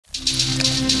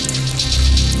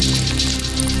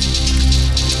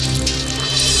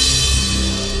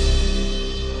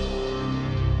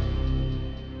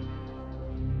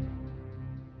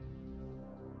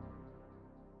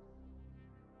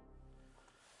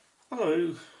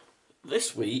Hello,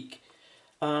 this week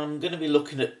I'm going to be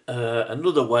looking at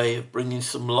another way of bringing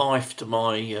some life to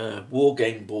my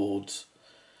wargame boards.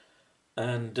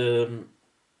 And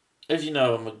as you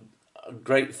know, I'm a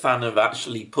great fan of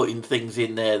actually putting things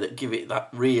in there that give it that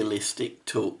realistic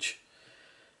touch.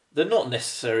 They're not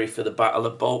necessary for the Battle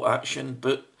of Bolt action,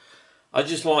 but I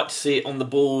just like to see it on the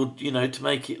board, to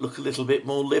make it look a little bit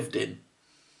more lived in.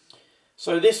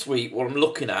 So this week what I'm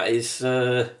looking at is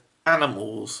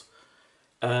animals.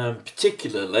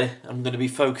 Particularly, I'm going to be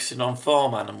focusing on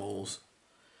farm animals.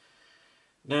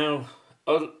 Now,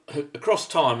 across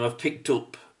time, I've picked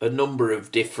up a number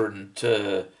of different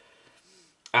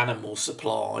animal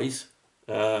supplies.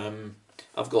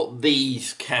 I've got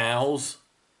these cows.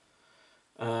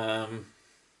 I've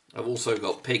also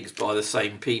got pigs by the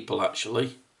same people,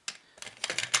 actually,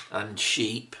 and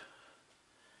sheep.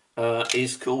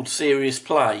 Is called Serious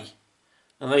Play,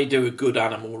 and they do a good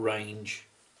animal range.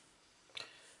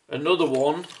 Another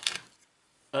one,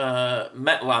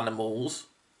 metal animals,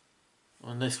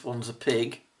 and this one's a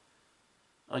pig.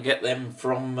 I get them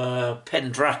from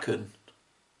Pendraken.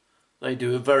 They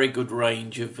do a very good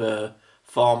range of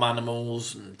farm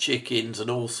animals and chickens and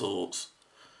all sorts.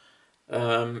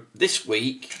 This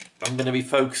week I'm going to be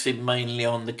focusing mainly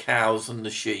on the cows and the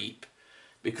sheep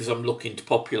because I'm looking to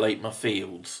populate my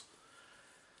fields.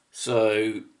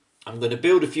 So I'm going to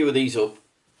build a few of these up,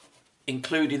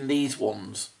 including these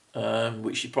ones.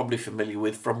 Which you're probably familiar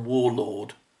with from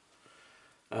Warlord.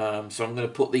 So I'm going to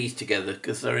put these together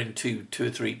because they're in two or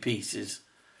three pieces,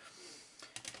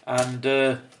 and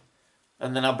then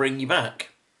I'll bring you back.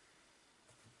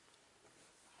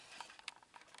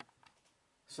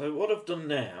 So what I've done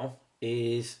now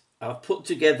is I've put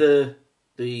together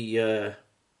the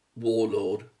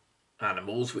Warlord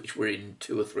animals, which were in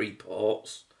 2 or 3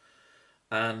 parts,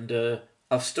 and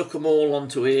I've stuck them all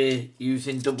onto here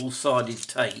using double-sided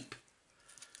tape.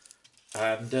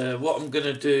 And what I'm going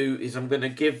to do is I'm going to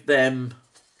give them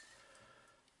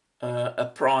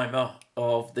a primer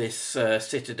of this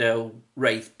Citadel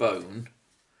Wraith bone.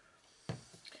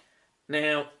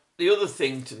 Now, the other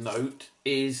thing to note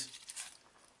is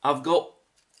I've got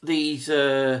these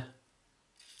 5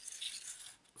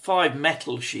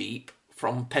 metal sheep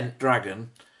from Pendraken.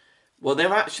 Well, they've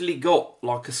actually got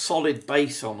like a solid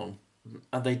base on them,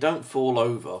 and they don't fall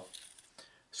over.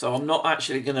 So I'm not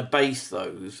actually going to base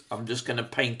those. I'm just going to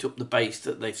paint up the base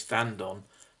that they stand on,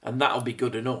 and that'll be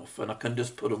good enough, and I can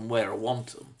just put them where I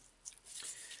want them.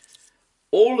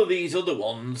 All of these other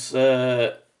ones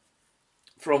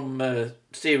from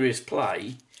Serious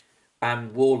Play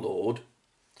and Warlord,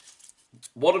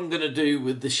 what I'm going to do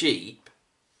with the sheep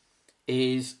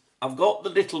is I've got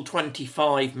the little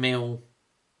 25mm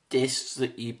discs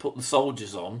that you put the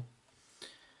soldiers on,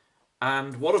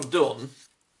 and what I've done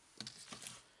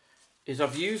is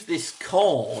I've used this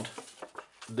card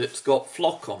that's got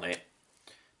flock on it.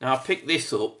 Now I picked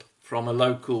this up from a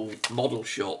local model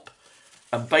shop,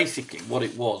 and basically what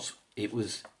it was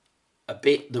a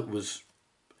bit that was,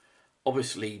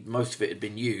 obviously most of it had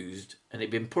been used, and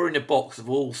it'd been put in a box of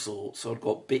all sorts. So I've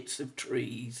got bits of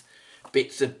trees,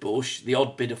 bits of bush, the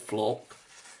odd bit of flock,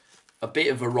 a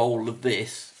bit of a roll of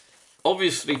this,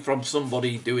 obviously from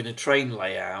somebody doing a train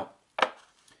layout.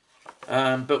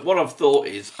 But what I've thought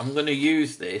is I'm going to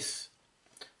use this.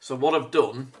 So what I've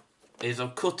done is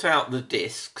I've cut out the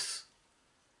discs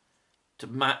to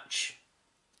match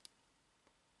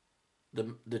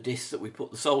the discs that we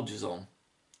put the soldiers on,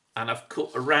 and I've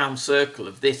cut a round circle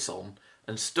of this on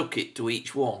and stuck it to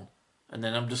each one, and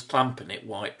then I'm just clamping it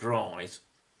while it dries.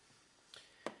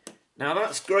 Now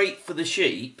that's great for the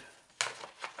sheep,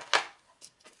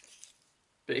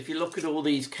 but if you look at all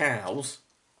these cows,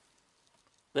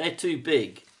 they're too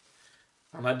big,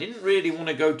 and I didn't really want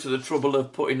to go to the trouble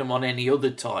of putting them on any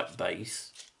other type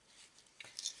base.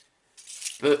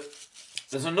 But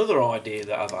there's another idea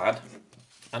that I've had,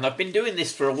 and I've been doing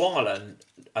this for a while, and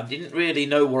I didn't really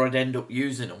know what I'd end up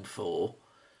using them for,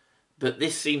 but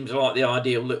this seems like the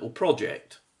ideal little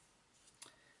project.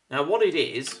 Now what it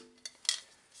is,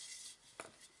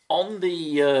 on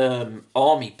the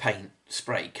army paint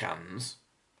spray cans,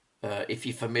 if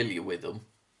you're familiar with them,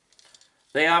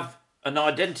 they have an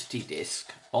identity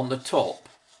disc on the top,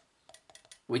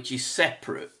 which is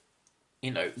separate.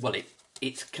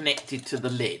 It's connected to the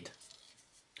lid.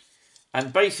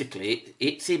 And basically,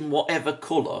 it's in whatever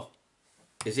colour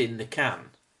is in the can.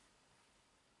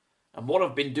 And what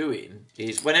I've been doing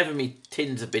is, whenever my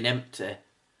tins have been empty,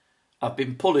 I've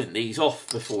been pulling these off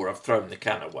before I've thrown the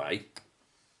can away.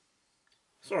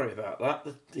 Sorry about that,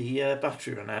 the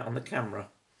battery ran out on the camera.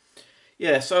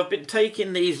 Yeah, so I've been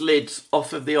taking these lids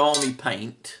off of the army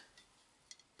paint,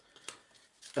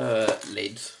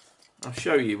 lids. I'll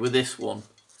show you with this one.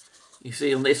 You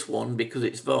see on this one, because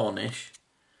it's varnish,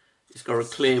 it's got a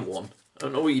clear one.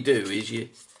 And all you do is you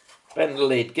bend the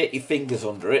lid, get your fingers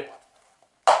under it,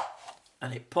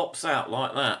 and it pops out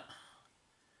like that.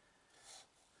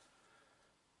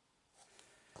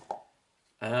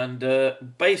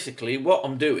 And basically what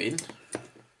I'm doing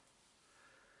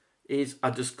is I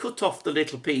just cut off the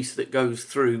little piece that goes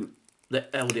through that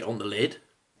held it on the lid.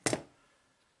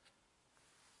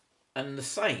 And the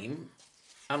same,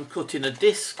 I'm cutting a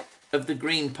disc of the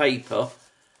green paper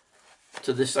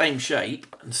to the same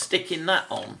shape and sticking that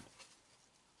on.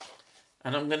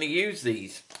 And I'm going to use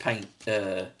these paint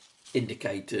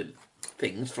indicator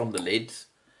things from the lids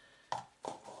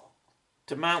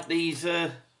to mount these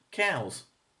cows.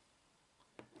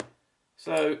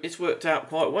 So it's worked out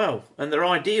quite well, and they're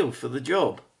ideal for the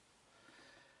job.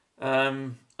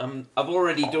 I've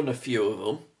already done a few of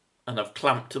them, and I've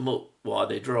clamped them up while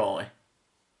they're dry.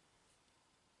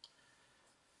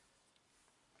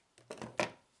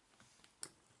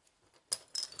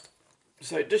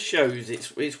 So it just shows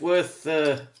it's worth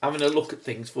having a look at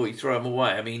things before you throw them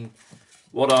away. I mean,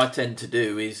 what I tend to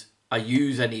do is I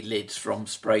use any lids from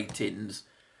spray tins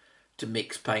to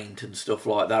mix paint and stuff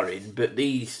like that in, but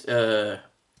these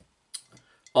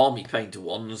army painter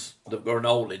ones, they've got an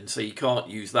hole in, so you can't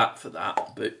use that for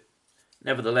that. But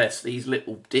nevertheless, these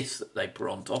little discs that they put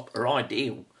on top are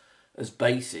ideal as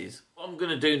bases. What I'm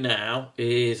going to do now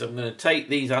is I'm going to take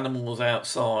these animals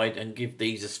outside and give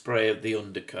these a spray of the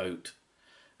undercoat,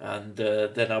 and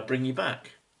then I'll bring you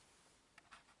back.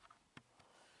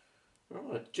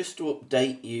 Right, just to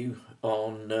update you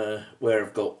on where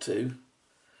I've got to.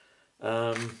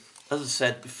 As I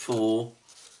said before,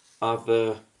 I've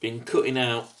been cutting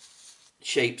out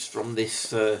shapes from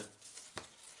this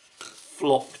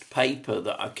flocked paper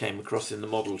that I came across in the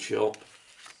model shop,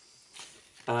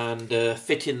 and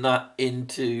fitting that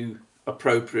into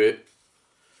appropriate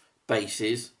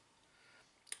bases.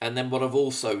 And then what I've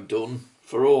also done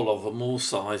for all of them, all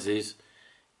sizes,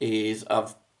 is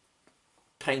I've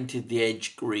painted the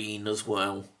edge green as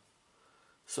well,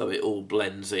 so it all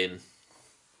blends in.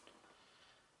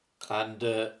 And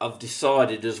I've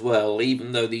decided as well,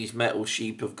 even though these metal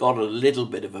sheep have got a little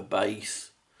bit of a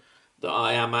base, that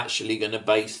I am actually going to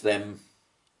base them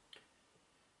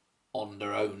on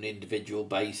their own individual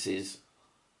bases.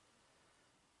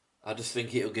 I just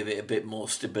think it'll give it a bit more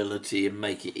stability and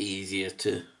make it easier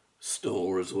to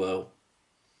store as well.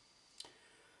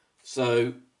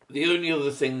 So the only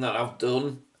other thing that I've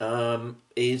done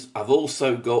is I've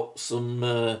also got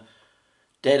some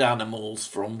dead animals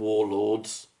from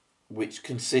Warlords, which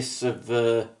consists of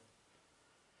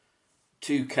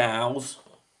 2 cows,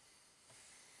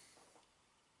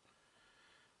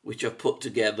 which I've put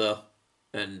together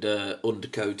and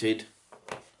undercoated,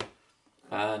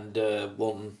 and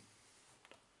 1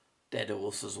 dead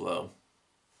horse as well.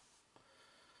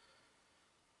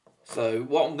 So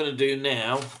what I'm going to do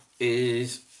now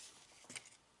is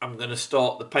I'm going to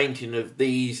start the painting of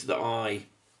these that I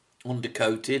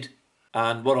undercoated.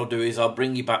 And what I'll do is I'll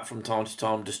bring you back from time to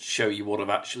time just to show you what I've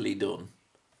actually done.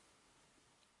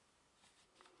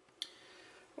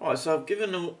 Right, so I've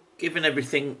given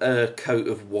everything a coat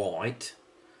of white,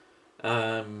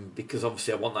 because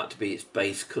obviously I want that to be its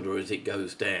base colour as it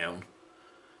goes down.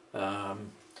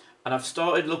 And I've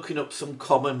started looking up some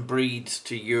common breeds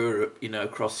to Europe, you know,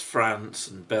 across France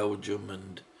and Belgium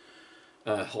and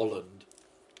Holland.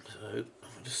 So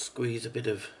I'll just squeeze a bit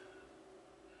of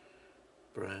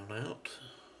brown out.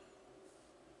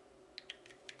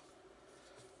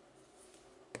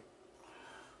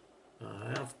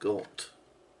 I have got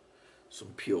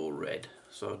some pure red,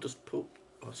 so I'll just put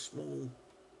a small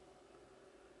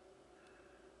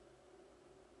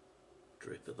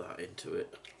drip of that into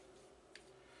it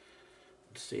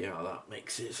and see how that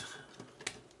mixes.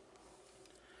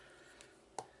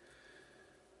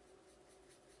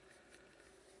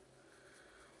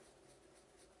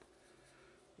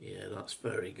 Yeah, that's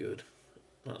very good.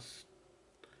 That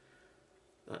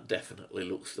definitely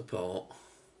looks the part.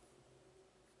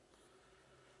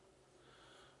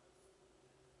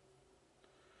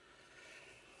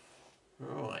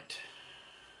 Right.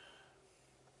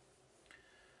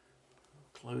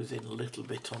 Close in a little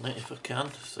bit on it if I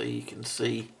can, so you can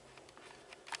see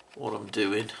what I'm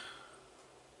doing.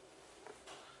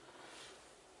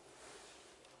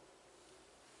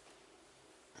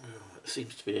 It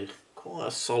seems to be quite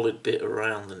a solid bit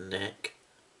around the neck.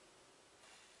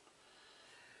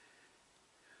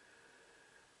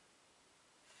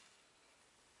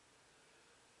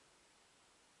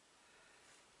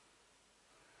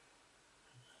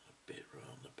 A bit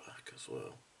around the back as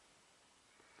well.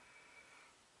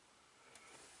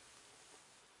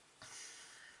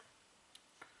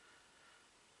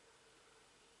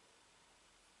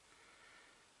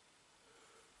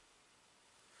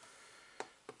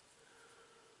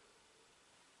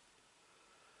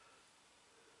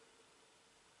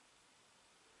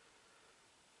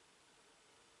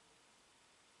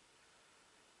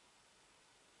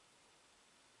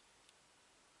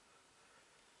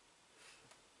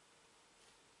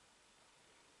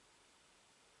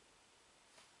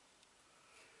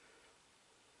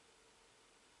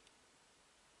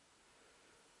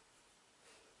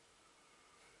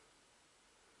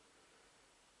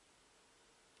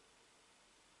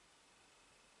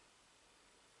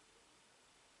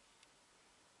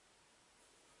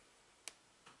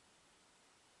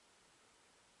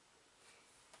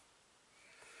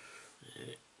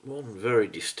 one very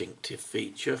distinctive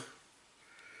feature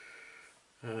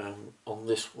on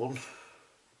this one,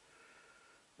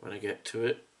 when I get to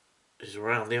it, is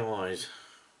around the eyes.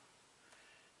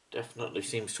 Definitely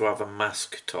seems to have a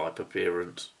mask type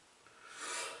appearance.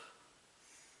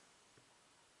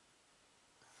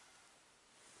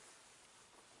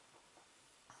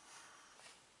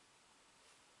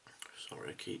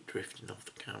 Sorry, I keep drifting off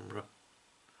the camera.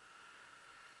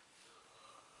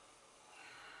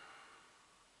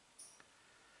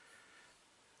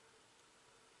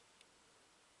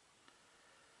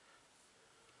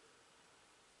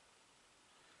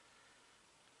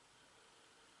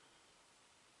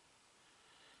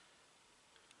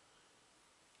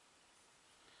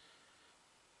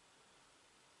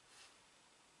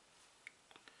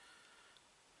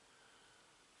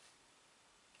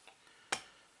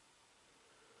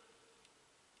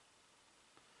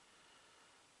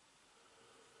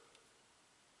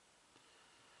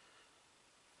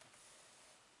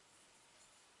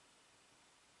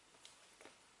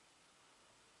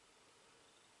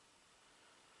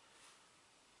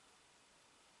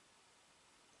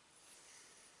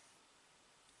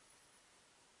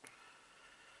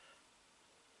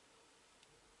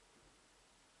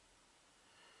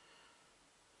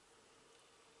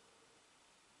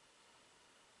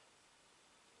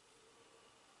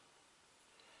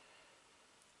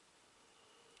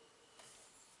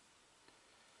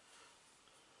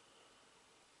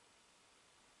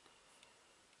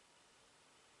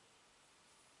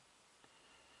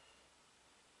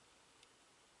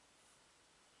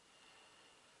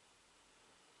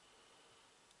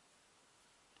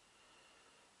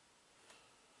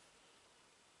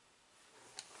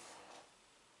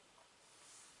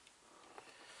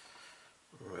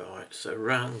 Right, so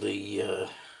around the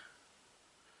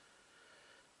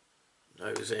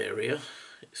nose area,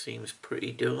 it seems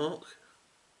pretty dark.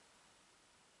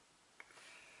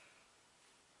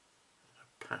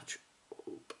 Patch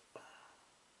up.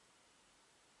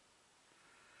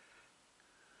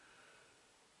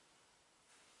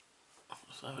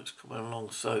 So it's coming along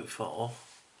so far.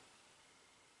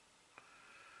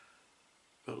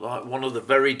 But like one of the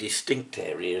very distinct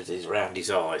areas is around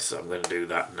his eyes, so I'm going to do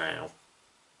that now.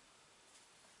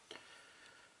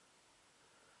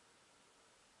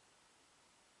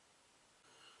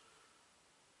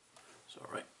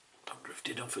 Sorry, I've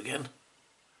drifted off again.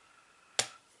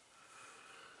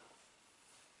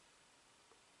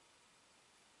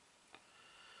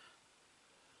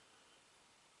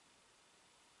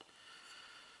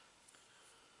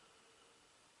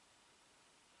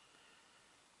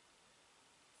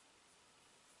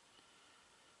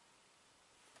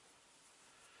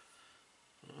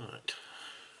 Right.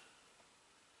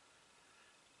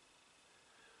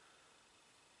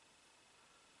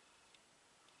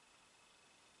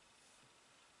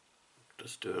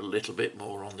 Just do a little bit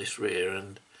more on this rear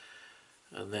end,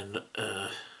 and then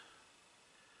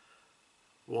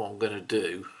what I'm going to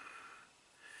do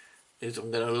is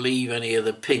I'm going to leave any of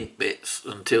the pink bits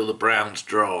until the brown's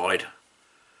dried.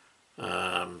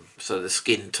 So the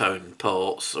skin tone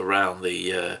parts around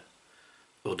the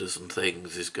udders and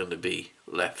things is going to be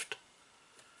left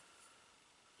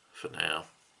for now,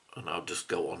 and I'll just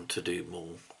go on to do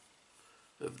more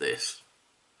of this.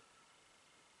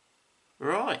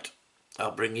 Right,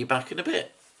 I'll bring you back in a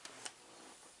bit.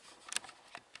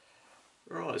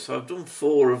 Right, so I've done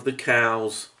 4 of the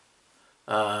cows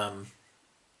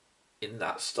in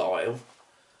that style,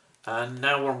 and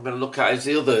now what I'm going to look at is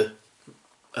the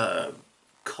other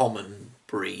common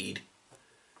breed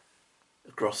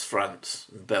across France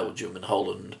and Belgium and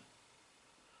Holland.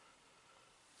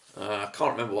 I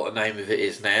can't remember what the name of it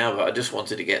is now, but I just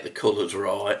wanted to get the colours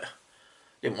right.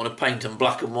 Didn't want to paint them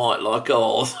black and white like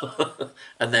ours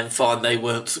and then find they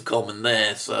weren't so common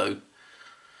there. So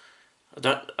I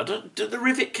don't. Do the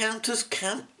rivet counters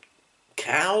count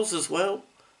cows as well?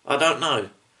 I don't know,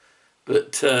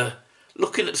 but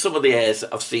looking at some of the airs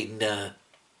that I've seen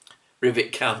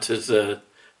rivet counters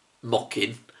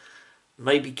mocking,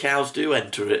 maybe cows do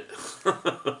enter it. Right.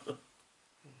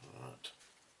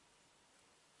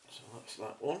 So that's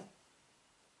that one.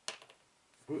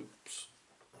 Oops.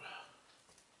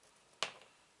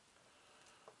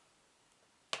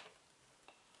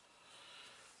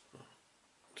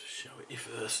 Just show it you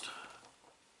first.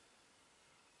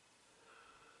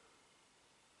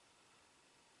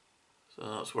 So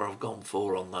that's where I've gone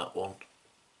for on that one.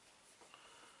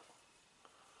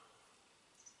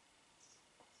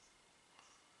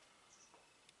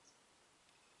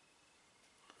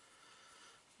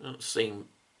 Don't seem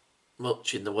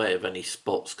much in the way of any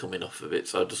spots coming off of it,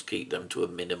 so I'll just keep them to a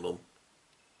minimum.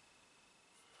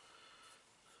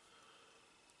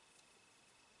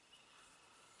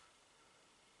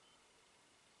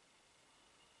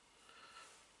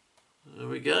 there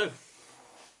we go.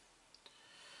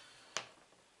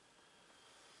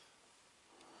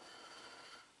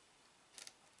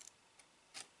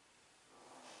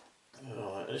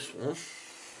 Alright, this one,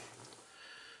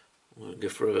 we'll go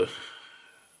for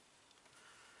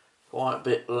quite a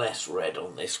bit less red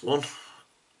on this one.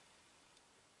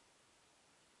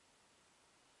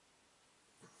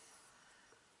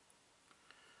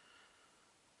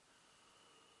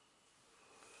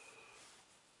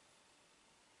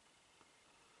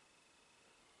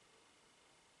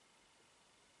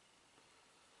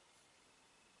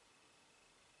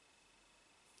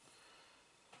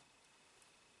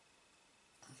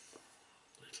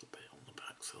 A little bit on the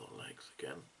backs of the legs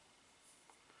again.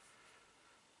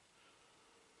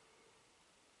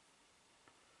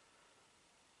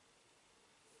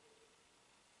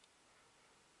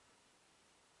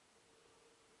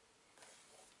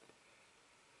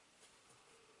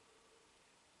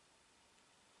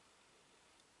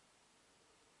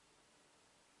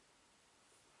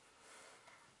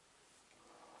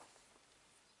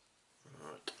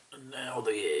 Right, and now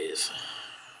the ears.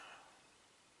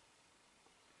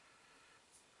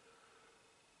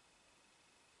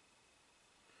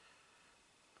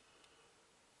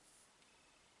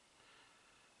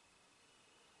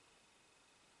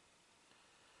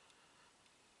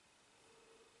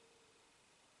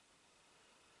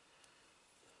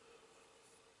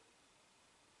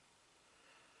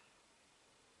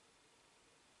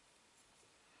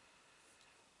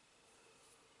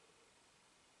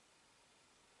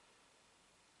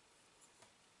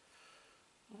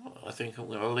 I think I'm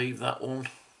going to leave that one.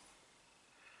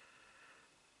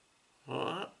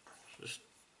 Alright, just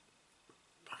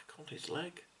back on his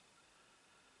leg.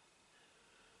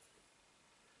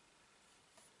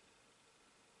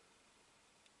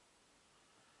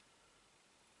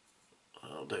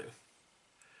 I'll do.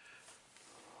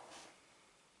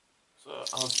 So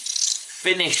I've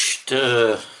finished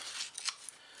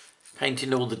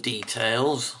painting all the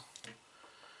details.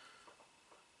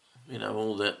 You know,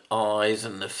 all the eyes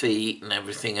and the feet and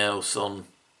everything else on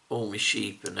all my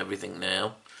sheep and everything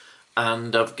now.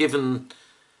 And I've given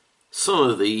some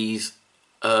of these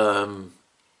a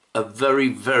very,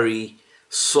 very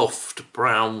soft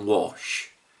brown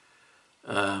wash.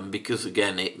 Because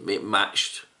again, it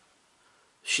matched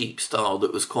sheep style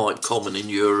that was quite common in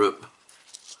Europe.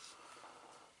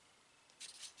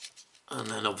 And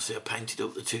then obviously I painted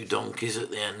up the two donkeys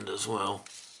at the end as well.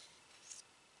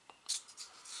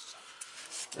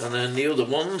 And then the other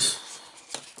ones,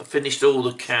 I finished all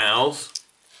the cows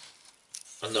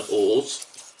and the horse.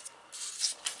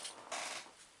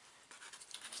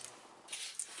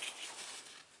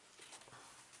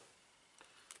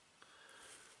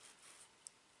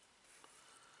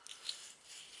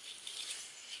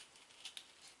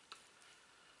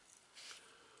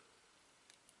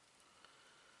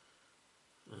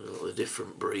 And all the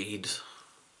different breeds.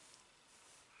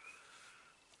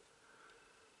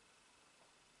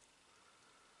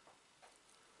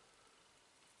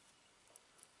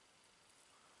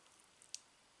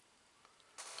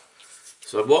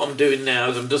 So what I'm doing now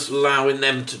is I'm just allowing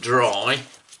them to dry.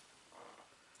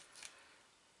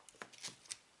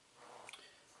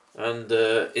 And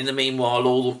in the meanwhile,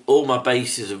 all my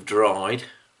bases have dried.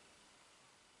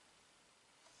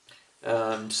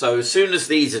 So as soon as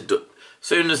these are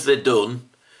soon as they're done,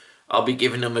 I'll be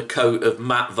giving them a coat of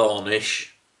matte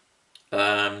varnish,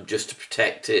 just to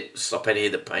protect it, stop any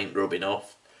of the paint rubbing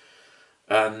off.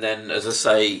 And then, as I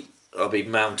say, I'll be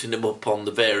mounting them up on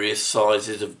the various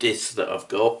sizes of discs that I've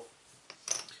got.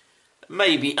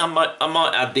 Maybe I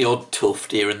might add the odd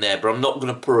tuft here and there, but I'm not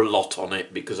going to put a lot on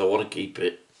it because I want to keep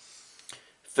it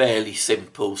fairly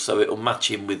simple so it'll match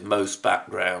in with most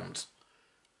backgrounds.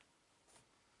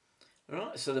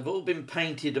 Alright, so they've all been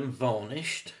painted and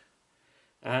varnished,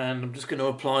 and I'm just going to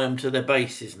apply them to their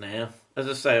bases now. As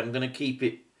I say, I'm going to keep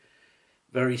it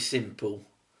very simple.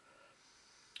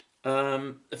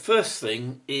 The first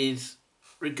thing is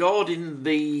regarding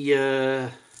the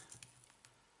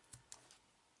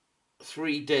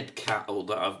 3 dead cattle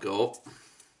that I've got.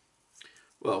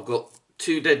 Well, I've got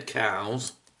 2 dead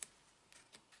cows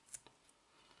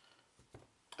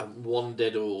and 1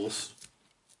 dead horse.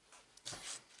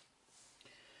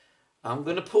 I'm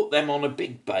going to put them on a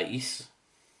big base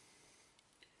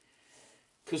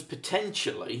because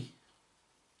potentially,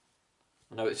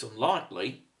 I know it's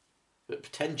unlikely, but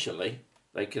potentially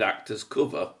they could act as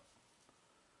cover.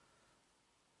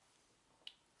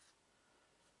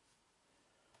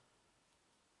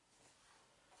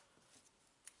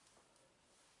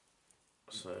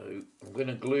 So I'm going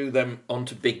to glue them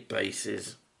onto big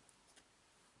bases.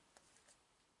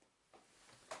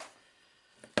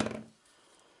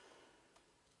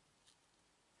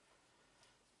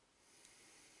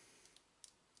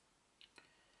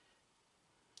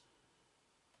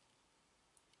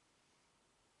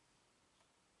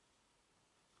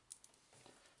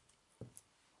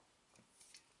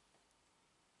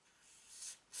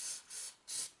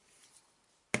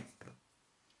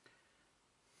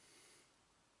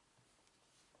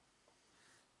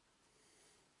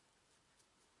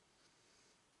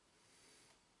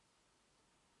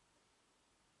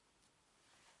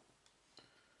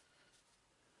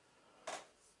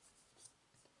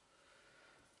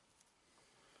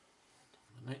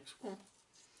 next one.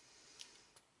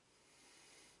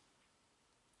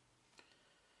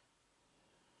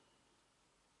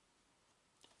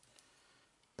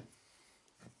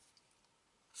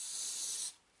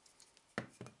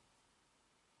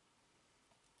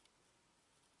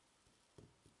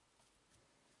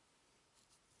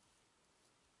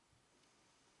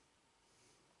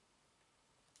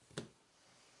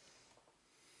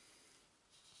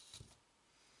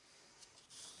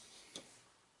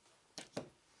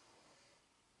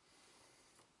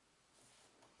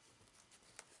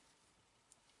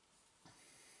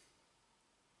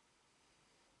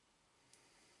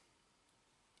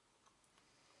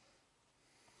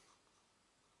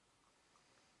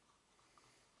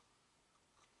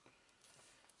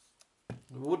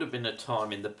 There would have been a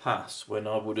time in the past when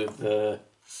I would have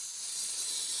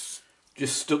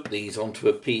just stuck these onto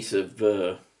a piece of,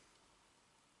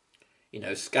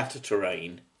 scatter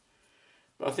terrain.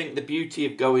 But I think the beauty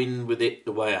of going with it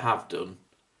the way I have done,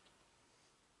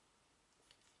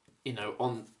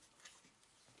 on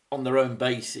their own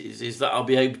bases, is that I'll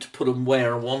be able to put them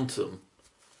where I want them.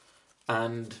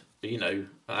 And,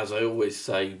 as I always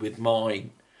say, with my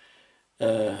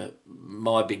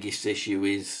biggest issue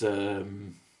is,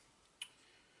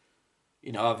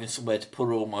 having somewhere to put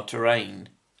all my terrain.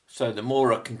 So the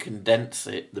more I can condense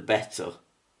it, the better.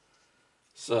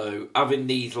 So having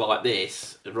these like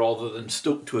this, rather than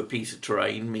stuck to a piece of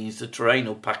terrain, means the terrain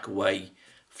will pack away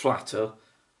flatter,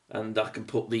 and I can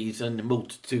put these in a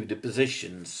multitude of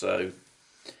positions. So,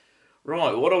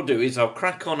 right, what I'll do is I'll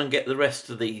crack on and get the rest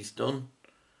of these done,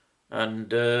 and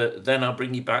then I'll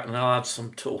bring you back and I'll add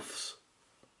some tufts.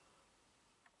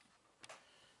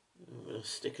 I'm going to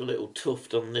stick a little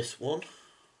tuft on this one.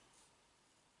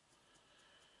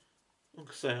 Like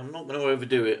I say, I'm not going to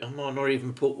overdo it. I might not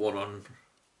even put one on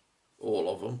all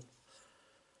of them,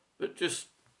 but just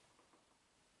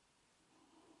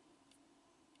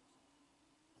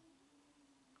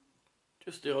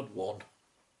the odd one.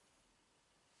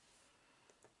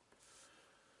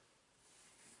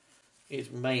 It's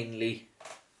mainly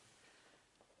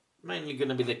going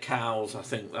to be the cows, I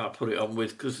think, that I put it on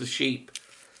with, because the sheep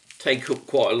take up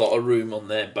quite a lot of room on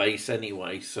their base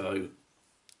anyway, so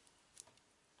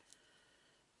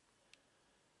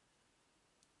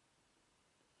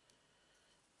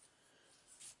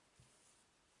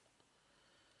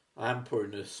I am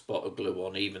putting a spot of glue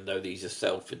on, even though these are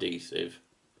self-adhesive.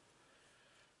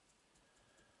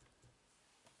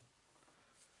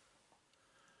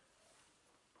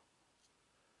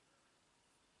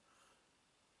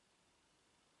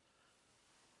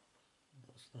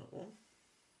 That's that one.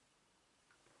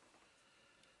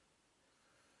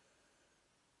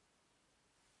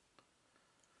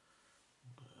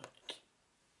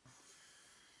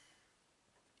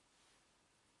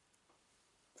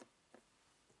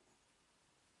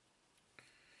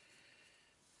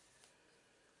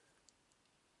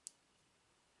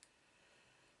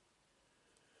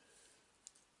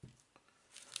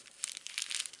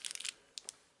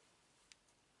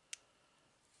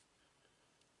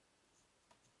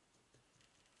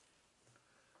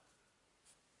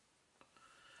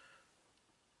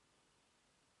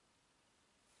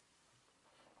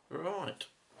 Right,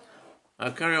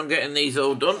 I'll carry on getting these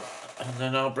all done, and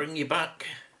then I'll bring you back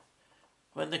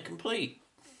when they're complete.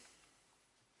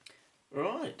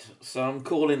 Right, so I'm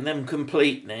calling them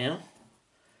complete now.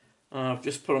 I've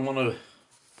just put them on a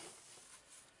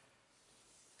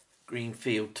green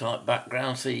field type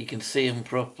background so you can see them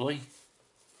properly.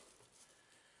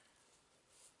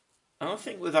 And I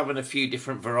think with having a few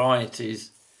different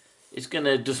varieties, it's going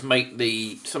to just make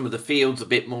some of the fields a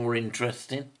bit more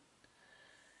interesting.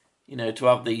 To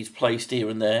have these placed here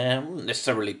and there. I wouldn't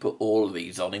necessarily put all of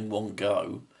these on in one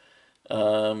go,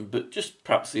 but just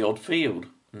perhaps the odd field,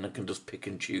 and I can just pick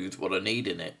and choose what I need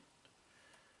in it.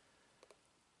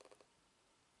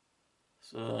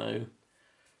 So,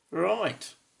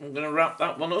 right, I'm going to wrap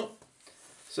that one up.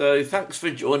 So thanks for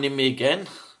joining me again.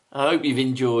 I hope you've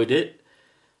enjoyed it.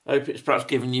 I hope it's perhaps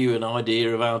given you an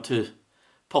idea of how to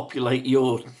populate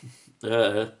your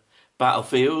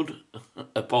battlefield,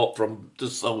 apart from the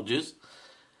soldiers.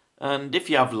 And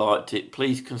if you have liked it,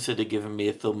 please consider giving me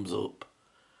a thumbs up,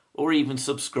 or even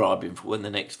subscribing for when the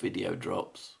next video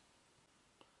drops.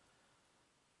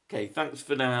 Okay, thanks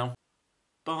for now.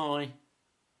 Bye.